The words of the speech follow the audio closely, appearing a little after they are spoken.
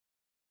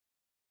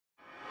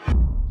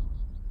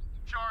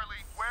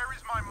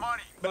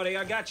buddy.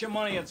 I got your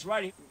money. It's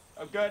right here.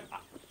 Oh, good.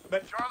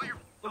 But Charlie, you're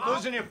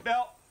losing your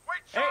belt.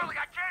 Wait, Charlie,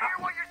 I can't hear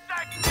what you're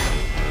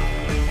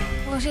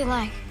saying. What was he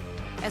like?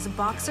 As a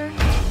boxer?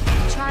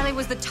 Charlie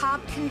was the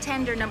top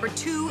contender,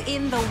 #2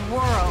 in the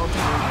world.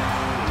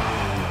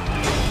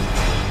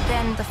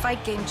 Then the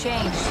fight game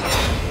changed.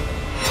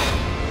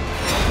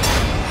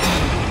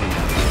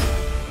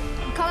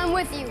 I'm coming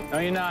with you. No,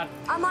 you're not.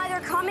 I'm either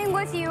coming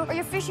with you or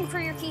you're fishing for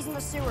your keys in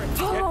the sewer.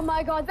 Oh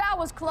my God, that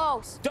was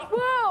close.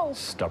 Whoa!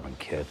 Stubborn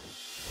kid.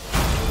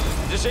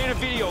 This ain't a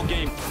video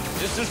game.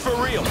 This is for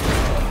real.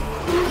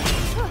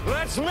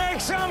 Let's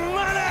make some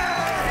money!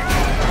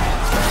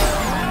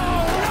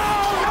 No,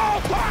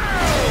 pow!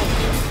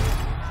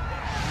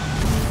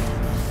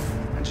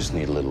 I just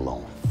need a little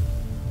loan.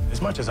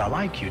 As much as I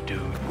like you,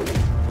 dude,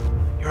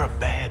 you're a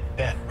bad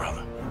bet,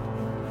 brother.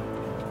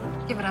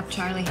 Give it up,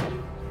 Charlie.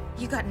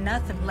 You got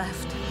nothing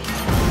left.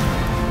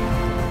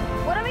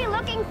 What are we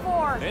looking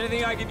for?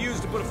 Anything I could use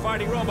to put a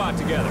fighting robot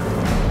together.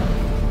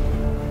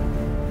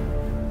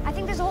 I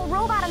think there's a whole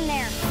robot in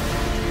there.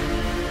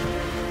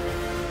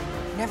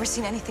 Never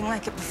seen anything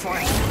like it before.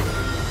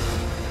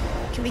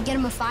 Can we get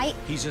him a fight?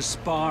 He's a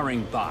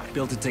sparring bot,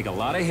 built to take a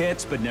lot of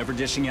hits, but never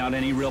dishing out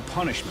any real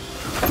punishment.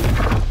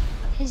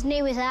 His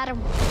name is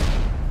Adam.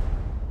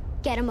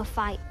 Get him a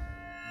fight.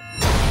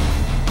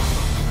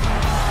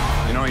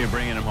 You know you're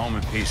bringing him home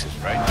in pieces,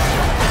 right?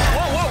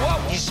 Whoa, whoa,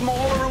 whoa! He's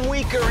smaller and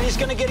weaker, and he's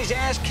gonna get his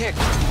ass kicked.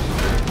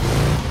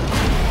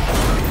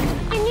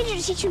 I need you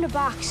to teach him to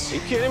box. Are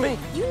you kidding me?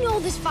 You know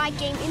this fight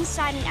game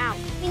inside and out.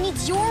 He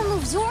needs your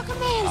moves, your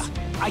commands.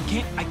 I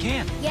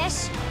can't.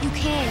 Yes, you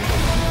can.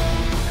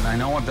 And I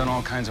know I've done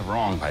all kinds of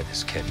wrong by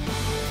this kid.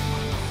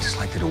 I just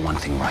like to do one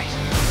thing right.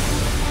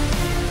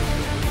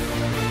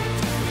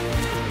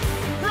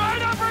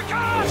 Right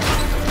uppercut!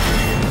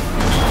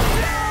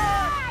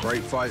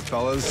 Great fight,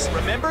 fellas.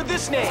 Remember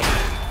this name,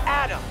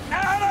 Adam.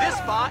 This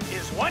bot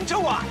is one to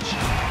watch.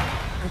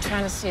 I'm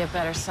trying to see a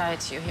better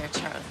side to you here,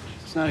 Charlie.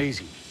 It's not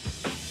easy.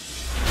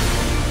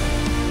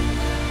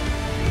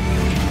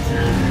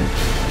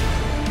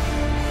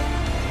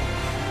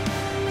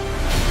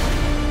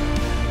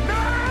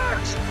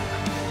 Next!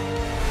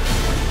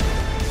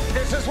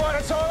 This is what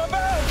it's all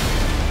about!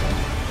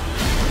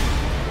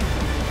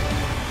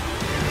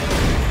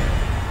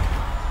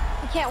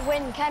 We can't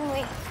win, can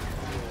we?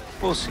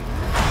 We'll see.